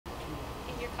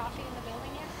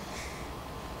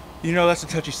You know, that's a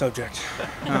touchy subject.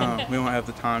 We won't have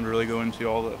the time to really go into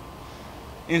all the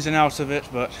ins and outs of it,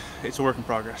 but it's a work in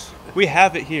progress. We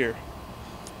have it here.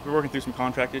 We're working through some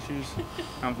contract issues.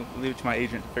 I'm going to leave it to my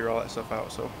agent to figure all that stuff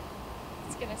out. So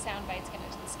It's going to sound bite. It's going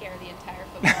to scare the entire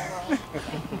football world.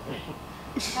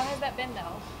 How has that been,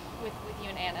 though, with you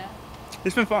and Anna?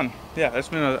 it's been fun. Yeah, it's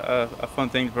been a fun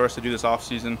thing for us to do this off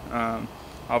season.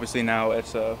 Obviously now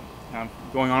it's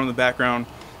going on in the background.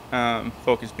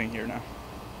 Focus being here now.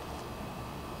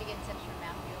 Did you get tips from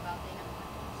Matthew about being on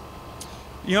the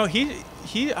podcast? You know,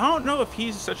 he. I don't know if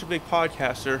he's such a big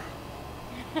podcaster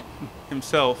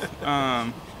himself.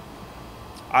 I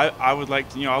would like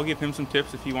to. You know, I'll give him some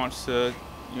tips if he wants to.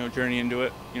 You know, journey into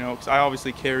it. You know, because I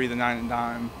obviously carry the 9 and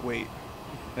dime weight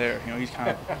there. You know, he's kind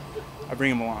of. I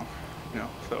bring him along. You know,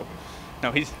 so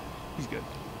no, he's good.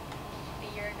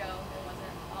 A year ago, it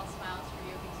wasn't all smiles for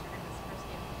you because you're in this first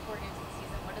game, 4 games of the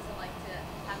season. What is it like to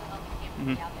have a healthy camp and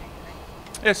be out there and get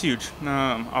ready? It's huge.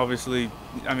 Obviously,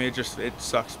 I mean, it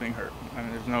sucks being hurt. I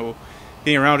mean, there's no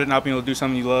being around it, not being able to do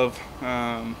something you love.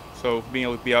 So being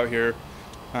able to be out here,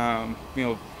 being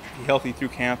able to be healthy through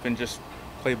camp and just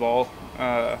play ball.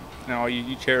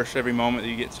 You cherish every moment that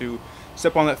you get to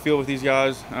step on that field with these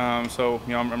guys. So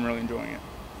I'm really enjoying it.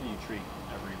 You treat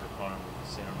every opponent with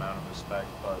the same amount of respect,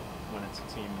 but when it's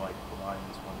a team like the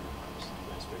Lions, when obviously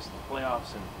you guys face in the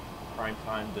playoffs and prime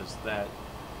time, does that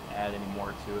add any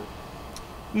more to it?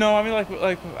 No, I mean,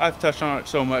 like I've touched on it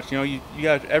so much. You know, you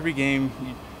got every game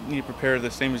you need to prepare the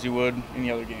same as you would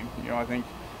any other game. You know, I think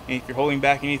if you're holding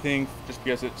back anything just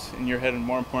because it's in your head a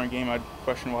more important game, I'd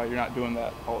question why you're not doing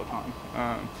that all the time.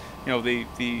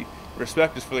 The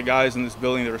respect is for the guys in this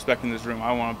building, the respect in this room.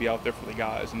 I want to be out there for the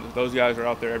guys, and those guys are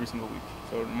out there every single week.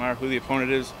 So no matter who the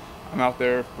opponent is, I'm out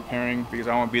there preparing because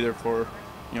I want to be there for,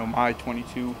 my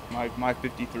 22, my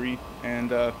 53, and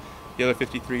the other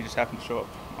 53 just happen to show up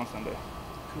on Sunday.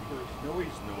 Cooper,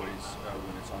 noise when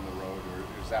it's on the road,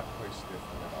 or is that place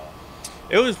different at all?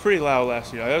 It was pretty loud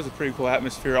last year. That was a pretty cool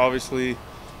atmosphere. Obviously,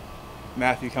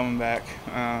 Matthew coming back,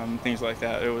 things like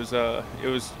that. It was a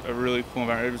really cool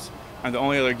environment. It was the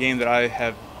only other game that I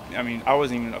have. I mean, I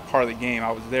wasn't even a part of the game.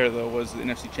 I was there though. Was the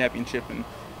NFC Championship in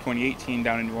 2018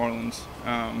 down in New Orleans,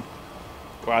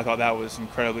 where I thought that was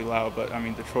incredibly loud. But I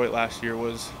mean, Detroit last year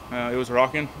was it was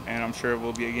rocking, and I'm sure it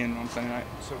will be again on Sunday night.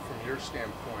 So from your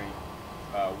standpoint,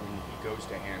 when he goes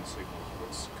to hand signals,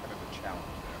 what's kind of the challenge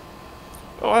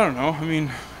there? Oh, I don't know. I mean,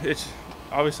 it's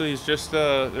just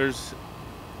there's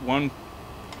one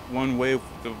way,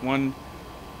 the one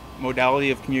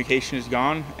modality of communication is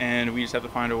gone, and we just have to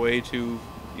find a way to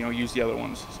use the other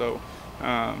ones. So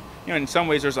in some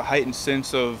ways there's a heightened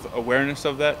sense of awareness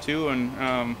of that too, and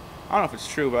I don't know if it's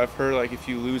true, but I've heard like if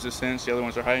you lose a sense, the other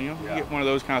ones are heightened. You get one of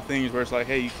those kind of things where it's like,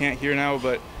 hey, you can't hear now,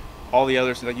 but all the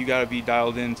others, like, you got to be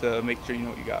dialed in to make sure you know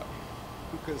what you got.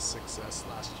 Puka's success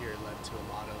last year led to a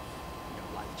lot of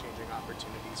life-changing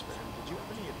opportunities for him. Did you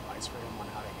have any advice for him on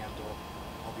how to handle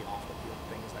all the off-the-field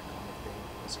things that come with being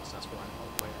a successful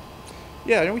NFL player?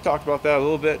 Yeah, and we talked about that a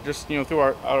little bit just through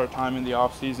our time in the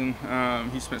off season.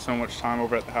 He spent so much time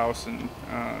over at the house, and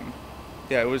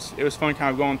it was fun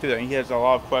kind of going through that. And he has a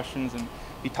lot of questions, and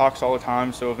he talks all the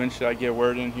time. So eventually, I get a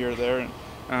word in here or there,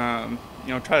 and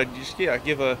try to just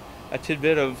give a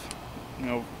tidbit of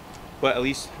what at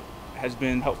least has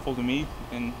been helpful to me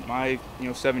in my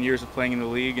 7 years of playing in the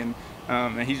league, and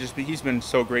he's been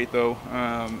so great though,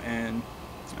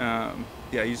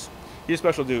 he's a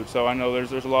special dude. So I know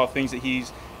there's a lot of things that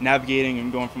he's navigating and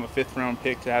going from a 5th round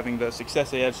pick to having the success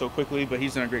they had so quickly, but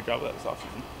he's done a great job of that this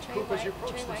offseason. As you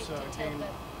approach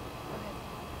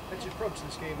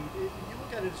this game, you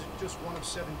look at it as just one of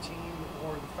 17,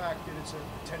 or the fact that it's a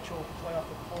potential playoff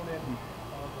opponent,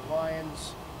 the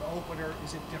Lions, the opener,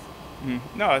 is it different?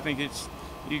 No, I think it's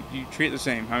you treat it the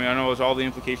same. I mean, I know there's all the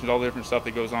implications, all the different stuff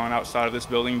that goes on outside of this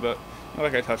building, but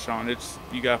like I touched on,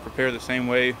 you got to prepare the same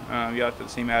way. You got the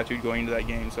same attitude going into that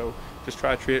game. So just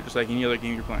try to treat it just like any other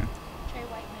game you're playing. Trey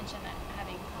White mentioned that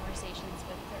having conversations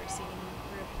with the receiving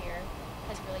group here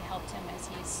has really helped him as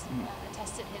he's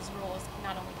tested his rules,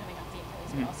 not only coming off the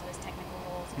Achilles, but also his technical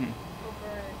rules.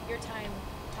 Over your time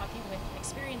talking with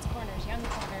experienced corners, young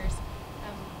corners,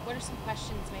 what are some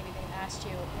questions maybe they've asked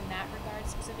you in that regard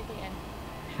specifically, and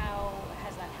how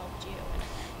has that helped you?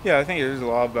 Yeah, I think it is a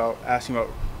lot about asking about,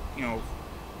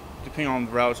 depending on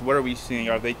the routes, what are we seeing?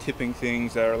 Are they tipping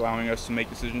things that are allowing us to make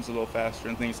decisions a little faster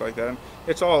and things like that?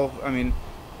 It's all, I mean,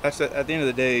 that's at the end of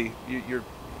the day,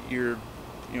 your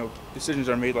decisions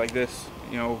are made like this.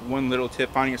 One little tip,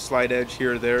 finding a slight edge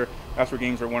here or there, that's where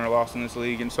games are won or lost in this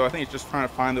league. And so I think it's just trying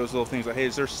to find those little things like, hey,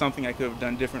 is there something I could have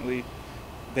done differently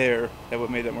there that would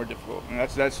have made that more difficult? And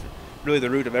that's really the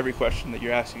root of every question that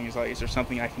you're asking is like, is there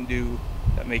something I can do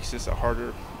that makes this a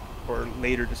harder or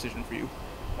later decision for you?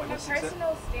 From a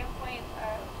personal standpoint,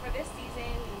 for this season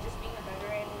and just being a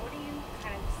veteran, what do you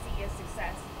kind of see as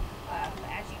success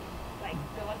as you like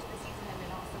go into the season, and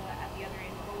then also at the other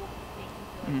end, what will make you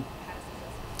feel like you had a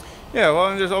success? Yeah,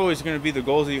 well, and there's always going to be the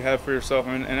goals that you have for yourself.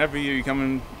 I mean, and every year you come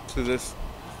into this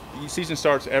season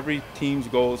starts, every team's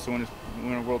goal is to win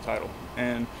a world title,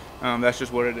 and that's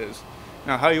just what it is.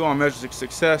 Now, how you want to measure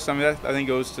success, I mean, that I think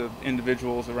goes to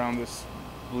individuals around this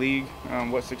league.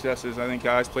 What success is, I think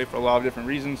guys play for a lot of different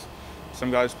reasons. Some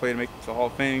guys play to make the Hall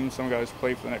of Fame. Some guys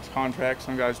play for the next contract.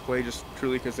 Some guys play just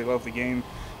truly because they love the game.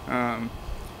 And,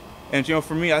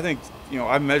 for me, I think,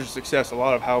 I measure success a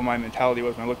lot of how my mentality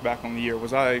was when I look back on the year.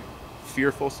 Was I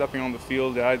fearful stepping on the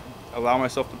field? Did I allow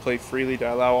myself to play freely? Did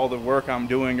I allow all the work I'm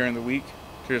doing during the week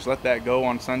to just let that go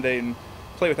on Sunday and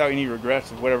play without any regrets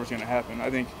of whatever's going to happen?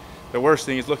 I think the worst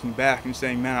thing is looking back and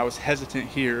saying, man, I was hesitant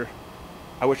here.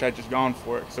 I wish I'd just gone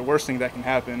for it. Because the worst thing that can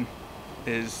happen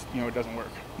is, it doesn't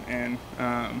work. And,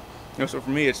 so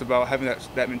for me, it's about having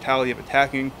that mentality of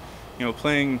attacking,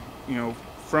 playing,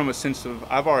 from a sense of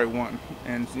I've already won.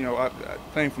 And,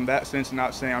 playing from that sense and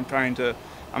not saying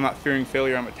I'm not fearing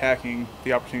failure, I'm attacking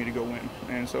the opportunity to go win.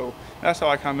 And so that's how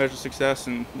I kind of measure success.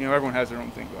 And, everyone has their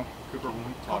own thing, though. Cooper, when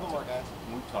we've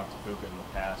talked to Puka in the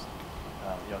past,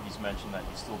 he's mentioned that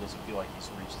he still doesn't feel like he's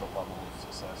reached the level of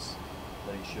success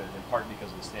that he should, in part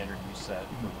because of the standard you set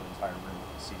for the entire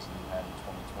rookie season you had in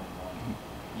 2021.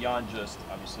 Beyond just,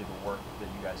 obviously, the work that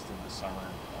you guys did this summer,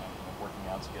 working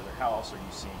out together, how else are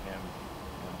you seeing him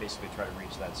basically try to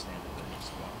reach that standard that he's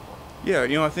going for? Yeah,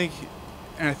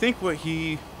 I think what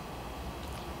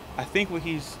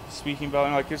he's speaking about,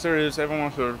 and because everyone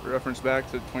wants to reference back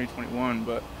to 2021,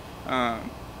 but I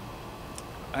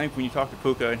think when you talk to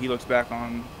Puka and he looks back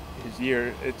on his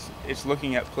year, it's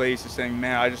looking at plays and saying,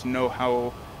 man, I just know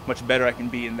how much better I can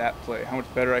be in that play, how much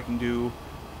better I can do,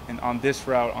 and on this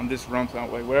route, on this run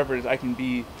way, whatever it is, I can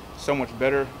be so much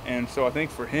better. And so I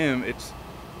think for him,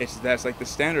 that's like the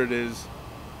standard is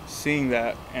seeing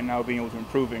that and now being able to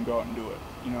improve it and go out and do it,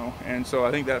 And so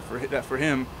I think that for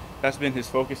him, that's been his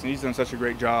focus, and he's done such a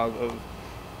great job of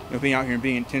being out here and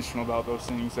being intentional about those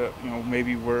things that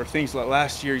maybe were things like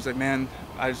last year. He's like, man,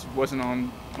 I just wasn't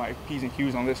on my P's and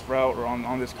Q's on this route or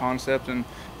on this concept, and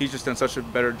he's just done such a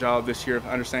better job this year of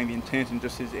understanding the intent and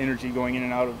just his energy going in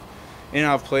and out of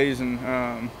plays, and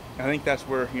I think that's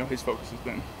where his focus has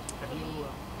been. Have you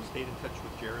stayed in touch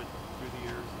with Jared through the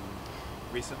years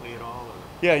and recently at all? Or?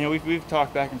 Yeah, we've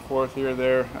talked back and forth here or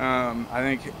there. I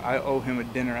think I owe him a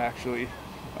dinner actually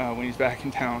when he's back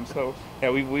in town. So yeah,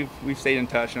 we've stayed in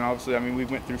touch, and obviously, I mean, we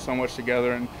went through so much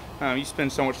together, and you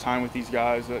spend so much time with these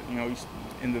guys that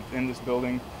in this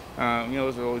building.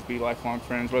 Those will always be lifelong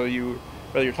friends. Whether you're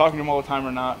talking to them all the time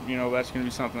or not, that's going to be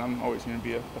something. I'm always going to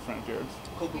be a friend of Jared's.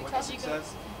 Kupp, what is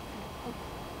success?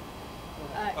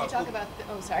 You talk about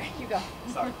sorry, you go.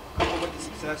 Sorry. Kupp, with the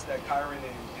success that Kyron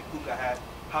and Puka had,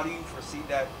 how do you foresee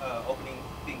that opening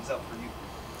things up for you?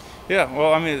 Yeah,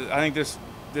 well, I mean, I think this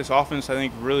offense, I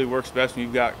think, really works best when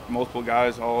you've got multiple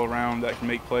guys all around that can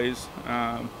make plays.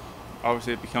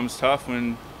 Obviously, it becomes tough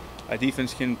when a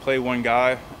defense can play one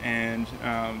guy and,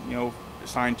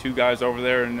 assign two guys over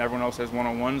there and everyone else has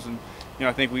one-on-ones. And,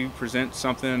 I think we present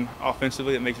something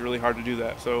offensively that makes it really hard to do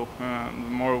that. So the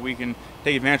more we can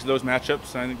take advantage of those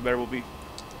matchups, I think the better we'll be. As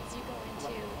you go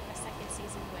into a second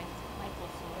season with Mike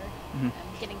LaFleur,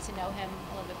 getting to know him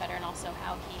a little bit better and also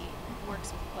how he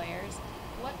works with players,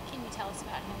 what can you tell us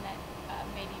about him that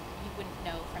maybe you wouldn't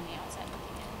know from the outside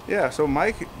looking in? Yeah, so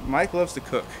Mike loves to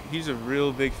cook. He's a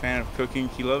real big fan of cooking.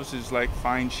 He loves his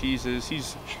fine cheeses.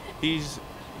 He's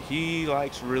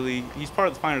part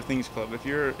of the Finer Things Club. If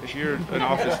you're an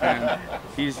Office fan,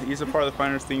 he's a part of the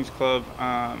Finer Things Club.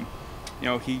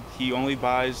 He only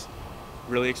buys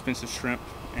really expensive shrimp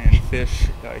and fish.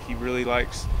 He really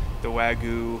likes the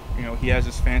Wagyu. He has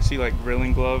his fancy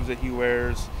grilling gloves that he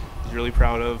wears. He's really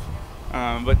proud of.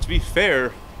 But to be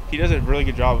fair, he does a really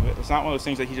good job of it. It's not one of those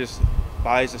things that he just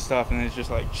buys the stuff and then it's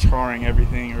just charring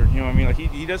everything, or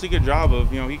he does a good job of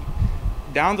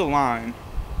down the line.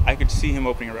 I could see him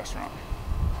opening a restaurant.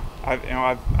 I've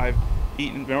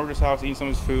been over to his house, eaten some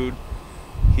of his food.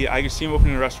 I could see him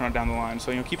opening a restaurant down the line.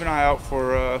 So keep an eye out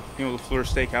for LaFleur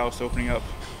Steakhouse opening up.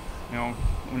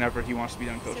 Whenever he wants to be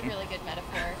done coaching. It's a really good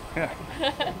metaphor. Yeah.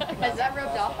 Has that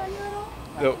rubbed off on you at all?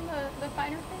 The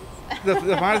finer things?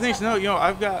 the finer things? No.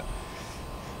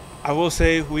 I will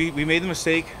say we made the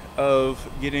mistake of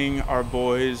getting our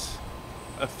boys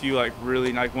a few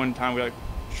really one time we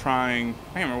trying,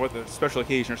 I can't remember what the special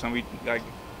occasion or something, we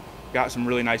got some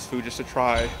really nice food just to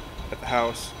try at the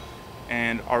house,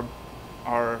 and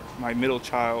my middle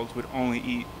child would only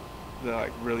eat the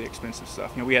like really expensive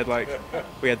stuff. You know, we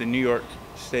had the New York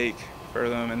steak for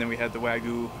them, and then we had the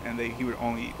Wagyu, and he would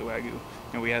only eat the Wagyu. You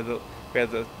know, we had the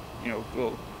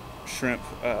little shrimp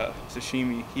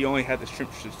sashimi. He only had the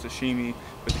shrimp sashimi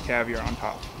with the caviar on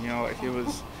top. You know, like it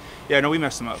was. Yeah, no, we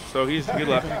messed him up. So he's good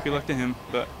luck. Good luck to him.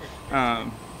 But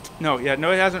it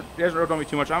hasn't rubbed on me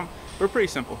too much. We're pretty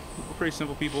simple. We're pretty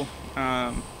simple people.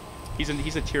 He's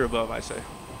a tier above, I'd say.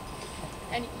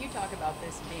 And you talk about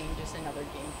this being just another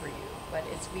game for you, but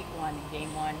it's week 1,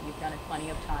 game 1. You've done it plenty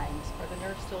of times. Are the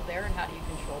nerves still there, and how do you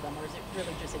control them, or is it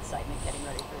really just excitement getting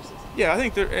ready for a season? Yeah, I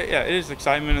think it is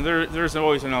excitement, and there's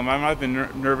always an element. I've been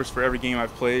nervous for every game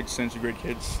I've played since we're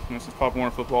kids, since Pop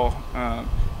Warner football.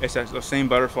 It's those same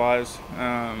butterflies,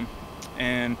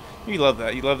 and you love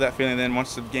that. You love that feeling. Then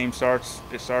once the game starts,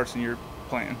 it starts, and you're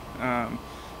playing.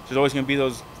 There's always going to be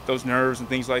those nerves and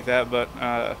things like that, but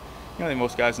I think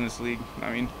most guys in this league,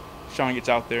 I mean, Sean gets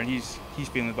out there and he's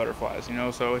feeling the butterflies, you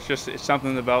know. So it's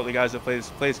something about the guys that play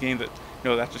this game that, you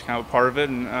know, that's just kind of a part of it.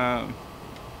 And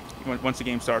once the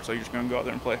game starts, so you're just going to go out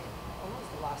there and play. When was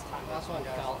the last time you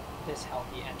felt this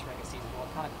healthy entering a season?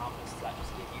 What kind of confidence does that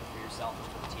just give you for yourself and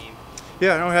for the team?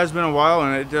 Yeah, I know it has been a while,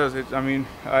 and it does.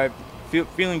 I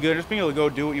feeling good. Just being able to go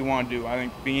do what you want to do. I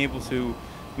think being able to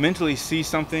mentally see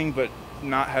something, but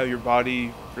not have your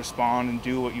body respond and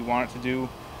do what you want it to do.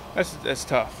 That's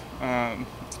tough,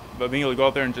 but being able to go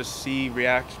out there and just see,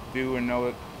 react, do, and know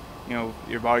that, you know,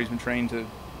 your body's been trained to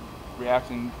react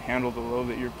and handle the load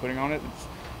that you're putting on it.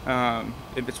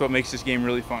 It's what makes this game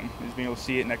really fun, is being able to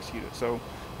see it and execute it. So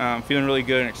feeling really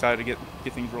good and excited to get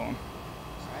things rolling.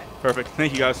 Perfect.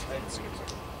 Thank you, guys.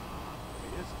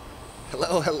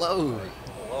 Hello.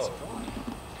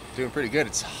 Doing pretty good.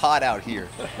 It's hot out here,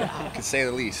 to say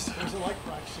the least. What was it like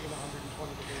practicing in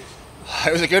 120 degrees?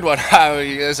 It was a good one.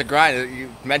 It was a grind.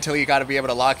 Mentally, you got to be able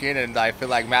to lock in, and I feel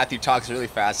like Matthew talks really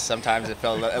fast. Sometimes it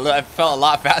felt a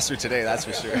lot faster today, that's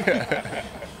for sure.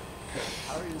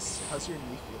 How's your knee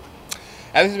feeling?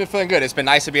 Everything's been feeling good. It's been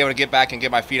nice to be able to get back and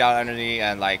get my feet out underneath,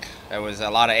 and there was a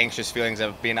lot of anxious feelings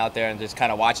of being out there and just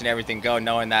kind of watching everything go,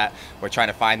 knowing that we're trying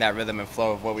to find that rhythm and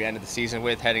flow of what we ended the season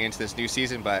with heading into this new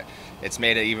season. But it's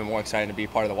made it even more exciting to be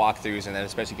part of the walkthroughs, and then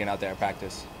especially getting out there and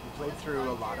practice. You played through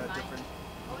a lot of different.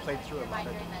 During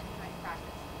practice,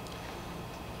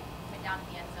 went down in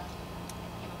the end zone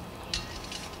and came up with the game.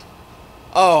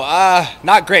 Oh,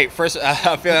 not great. First,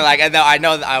 feeling like, and I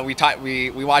know we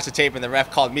watched the tape and the ref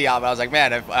called me out, but I was like,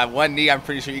 man, if one knee, I'm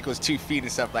pretty sure equals 2 feet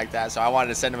and stuff like that. So I wanted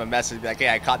to send him a message, be like, hey,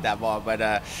 I caught that ball. But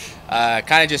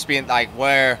kind of just being like,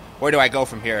 where do I go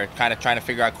from here? Kind of trying to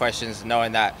figure out questions,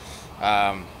 knowing that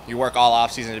you work all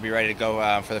off season to be ready to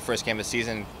go for the first game of the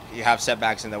season. You have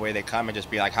setbacks in the way they come, and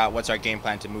just be like, what's our game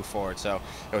plan to move forward? So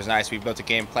it was nice. We built a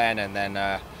game plan, and then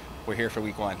we're here for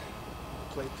week 1. You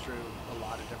played through a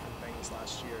lot of different things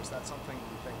last year. Is that something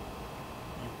you think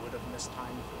you would have missed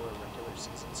time for a regular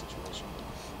season situation?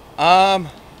 I'm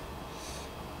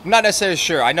not necessarily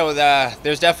sure. I know that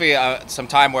there's definitely some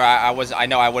time where I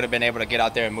know I would have been able to get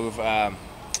out there and move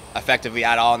effectively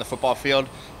at all on the football field.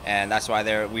 And that's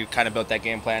why we kind of built that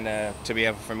game plan to be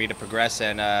able for me to progress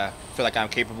and feel like I'm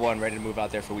capable and ready to move out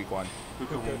there for week 1.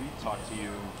 Kuka, when we talked to you,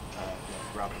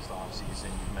 throughout this offseason,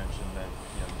 you mentioned that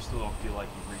you still don't feel like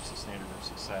you've reached the standard of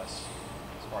success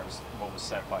as far as what was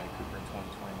set by Cooper in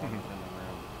 2021 within the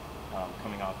room,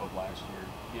 coming off of last year.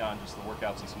 Beyond just the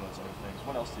workouts and some of those other things,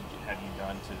 what else have you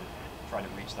done to try to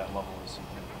reach that level as you've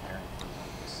been preparing for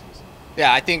this season?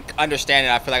 Yeah, I think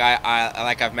understanding. I feel like I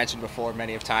like I've mentioned before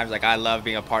many of times. Like I love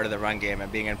being a part of the run game,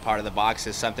 and being a part of the box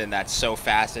is something that's so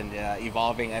fast and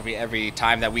evolving every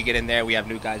time that we get in there. We have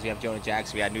new guys. We have Jonah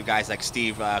Jackson. We have new guys like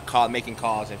Steve making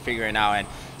calls and figuring out and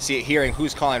hearing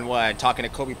who's calling what. Talking to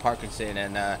Kobe Parkinson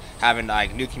and having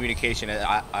like new communication.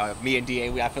 Me and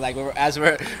Da, I feel like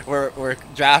we're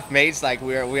draft mates. Like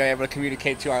we're able to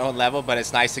communicate to our own level. But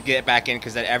it's nice to get back in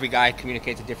because then every guy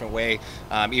communicates a different way.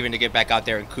 Even to get back out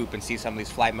there and Coop and see some of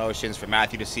these flight motions for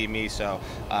Matthew to see me. So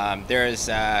there's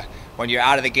when you're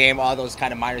out of the game, all those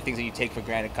kind of minor things that you take for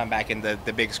granted come back in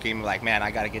the big scheme of like, man,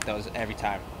 I got to get those every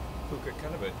time. Puka,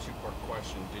 kind of a two-part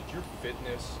question. Did your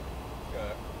fitness,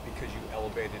 because you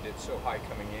elevated it so high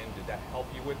coming in, did that help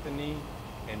you with the knee?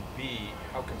 And B,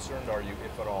 how concerned are you,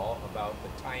 if at all, about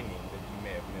the timing that you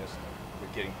may have missed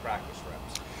with getting practice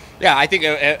reps? Yeah, I think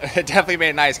it definitely made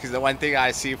it nice because the one thing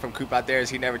I see from Coop out there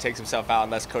is he never takes himself out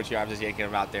unless Coach Yarms is yanking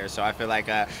him out there. So I feel like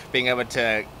being able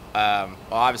to,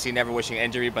 obviously never wishing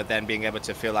injury, but then being able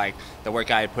to feel like the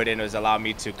work I had put in was allowing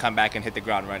me to come back and hit the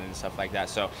ground running and stuff like that.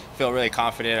 So feel really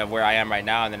confident of where I am right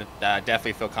now, and then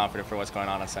definitely feel confident for what's going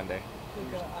on Sunday.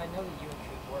 Puka, I know that you and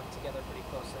Coop worked together pretty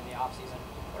closely in the offseason.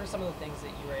 What are some of the things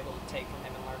that you were able to take from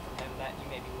him and learn from him that you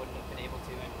maybe wouldn't have been able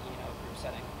to in a group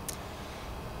setting?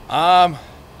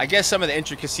 I guess some of the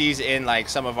intricacies in like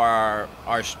some of our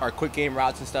quick game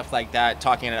routes and stuff like that,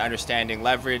 talking and understanding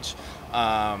leverage,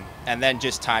 and then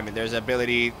just timing. There's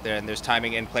ability, there's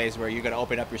timing in plays where you're going to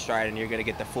open up your stride and you're going to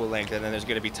get the full length, and then there's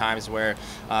going to be times where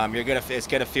it's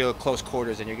going to feel close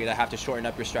quarters and you're going to have to shorten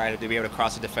up your stride to be able to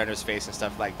cross the defender's face and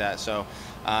stuff like that. So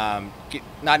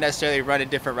not necessarily running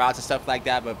different routes and stuff like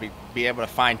that, but be able to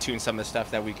fine tune some of the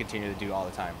stuff that we continue to do all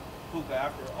the time. Puka,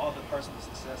 after all the personal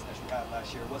success that you had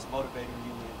last year, what's motivating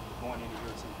you in going into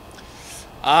year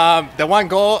two? The one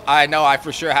goal I know I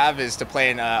for sure have is to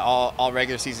play in all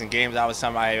regular season games. That was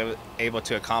something I was able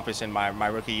to accomplish in my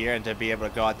rookie year, and to be able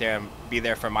to go out there and be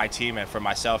there for my team and for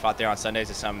myself out there on Sundays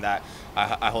is something that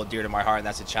I hold dear to my heart, and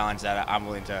that's a challenge that I'm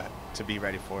willing to be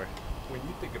ready for. When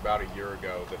you think about a year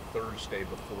ago, the Thursday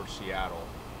before Seattle,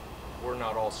 we're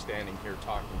not all standing here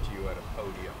talking to you at a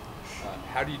podium.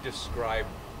 How do you describe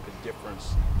the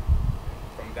difference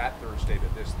from that Thursday to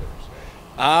this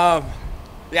Thursday?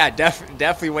 Yeah,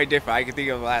 definitely way different. I can think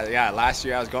of last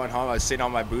year I was going home, I was sitting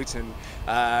on my boots, and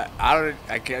I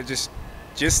can't just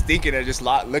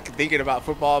thinking about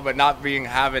football, but not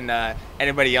having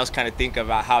anybody else kind of think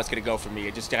about how it's going to go for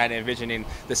me. Just kind of envisioning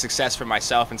the success for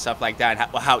myself and stuff like that,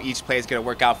 and how each play is going to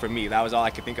work out for me. That was all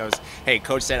I could think of. Was, hey,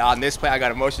 coach said on this play I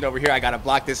got a motion over here, I got to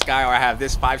block this guy, or I have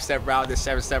this 5-step route, this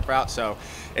 7-step route. So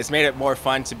it's made it more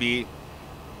fun to be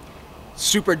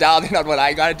super dialed in on what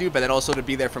I got to do, but then also to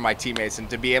be there for my teammates and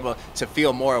to be able to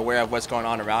feel more aware of what's going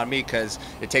on around me, because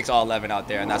it takes all 11 out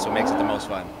there, and that's what makes it the most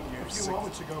fun. A few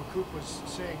moments ago, Kupp was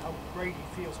saying how great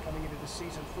he feels coming into this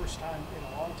season, first time in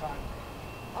a long time.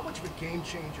 How much of a game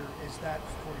changer is that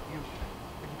for you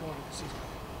when you go into the season?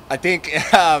 I think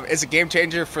it's a game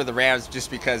changer for the Rams, just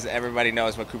because everybody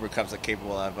knows what Cooper Kupp's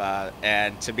capable of,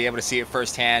 and to be able to see it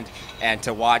firsthand and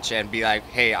to watch and be like,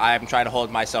 hey, I'm trying to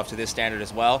hold myself to this standard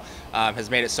as well, has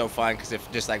made it so fun. Because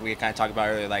just like we kind of talked about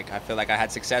earlier, like I feel like I had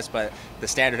success, but the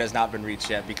standard has not been reached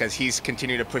yet, because he's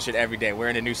continued to push it every day. We're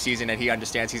in a new season, and he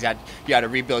understands you got to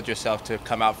rebuild yourself to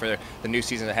come out for the new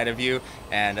season ahead of you,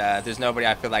 and there's nobody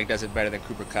I feel like does it better than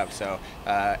Cooper Kupp. So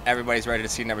everybody's ready to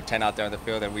see number 10 out there on the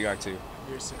field, and we are too.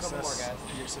 Your success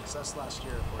last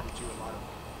year afforded you a lot of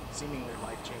seemingly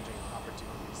life-changing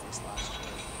opportunities this last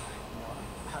year.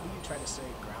 How do you try to stay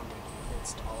grounded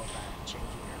amidst all of that changing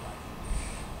your life?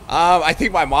 I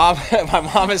think my mom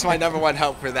is my number one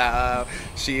help for that.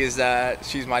 She's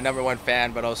my number one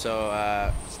fan, but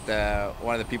also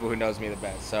one of the people who knows me the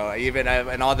best. So even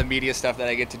in all the media stuff that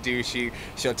I get to do,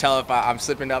 she'll tell if I'm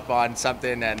slipping up on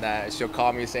something, and she'll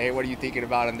call me and say, hey, what are you thinking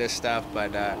about on this stuff?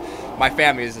 But my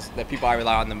family is the people I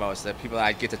rely on the most, the people that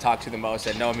I get to talk to the most,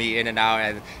 and know me in and out,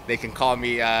 and they can call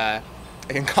me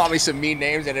some mean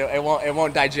names, and it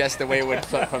won't digest the way it would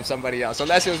from somebody else.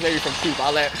 Unless it was maybe from Kupp.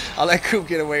 I'll let Kupp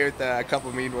get away with a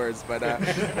couple mean words. But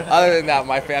other than that,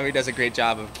 my family does a great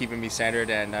job of keeping me centered,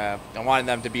 and I wanted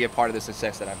them to be a part of the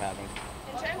success that I'm having.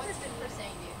 What's Cooper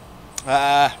saying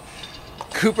to you?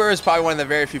 Cooper is probably one of the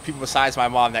very few people besides my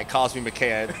mom that calls me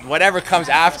Micaiah. Whatever comes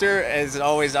after is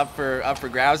always up for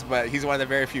grabs, but he's one of the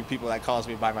very few people that calls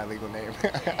me by my legal name. In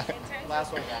terms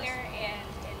of demeanor and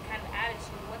kind of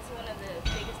attitude, what's one of the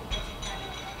biggest things that you kind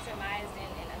of surmised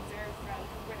and observed from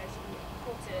Cooper that you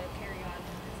hope to carry on in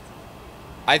this season?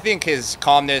 I think his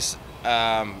calmness,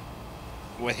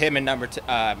 with him and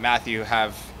Matthew,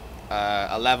 have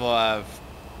a level of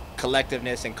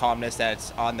collectiveness and calmness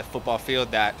that's on the football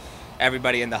field that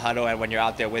everybody in the huddle, and when you're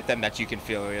out there with them, that you can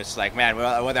feel. It's like, man,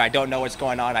 whether I don't know what's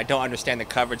going on, I don't understand the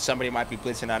coverage, somebody might be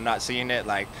blitzing, I'm not seeing it,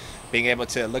 like being able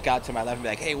to look out to my left and be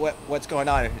like, hey, what's going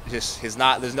on?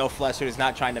 There's no fluster. He's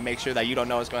not trying to make sure that you don't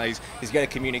know what's going on. He's going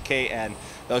to communicate, and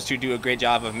those two do a great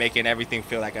job of making everything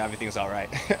feel like everything's all right.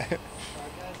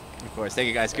 Of course. Thank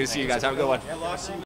you, guys. Good to see you guys. Have a good one.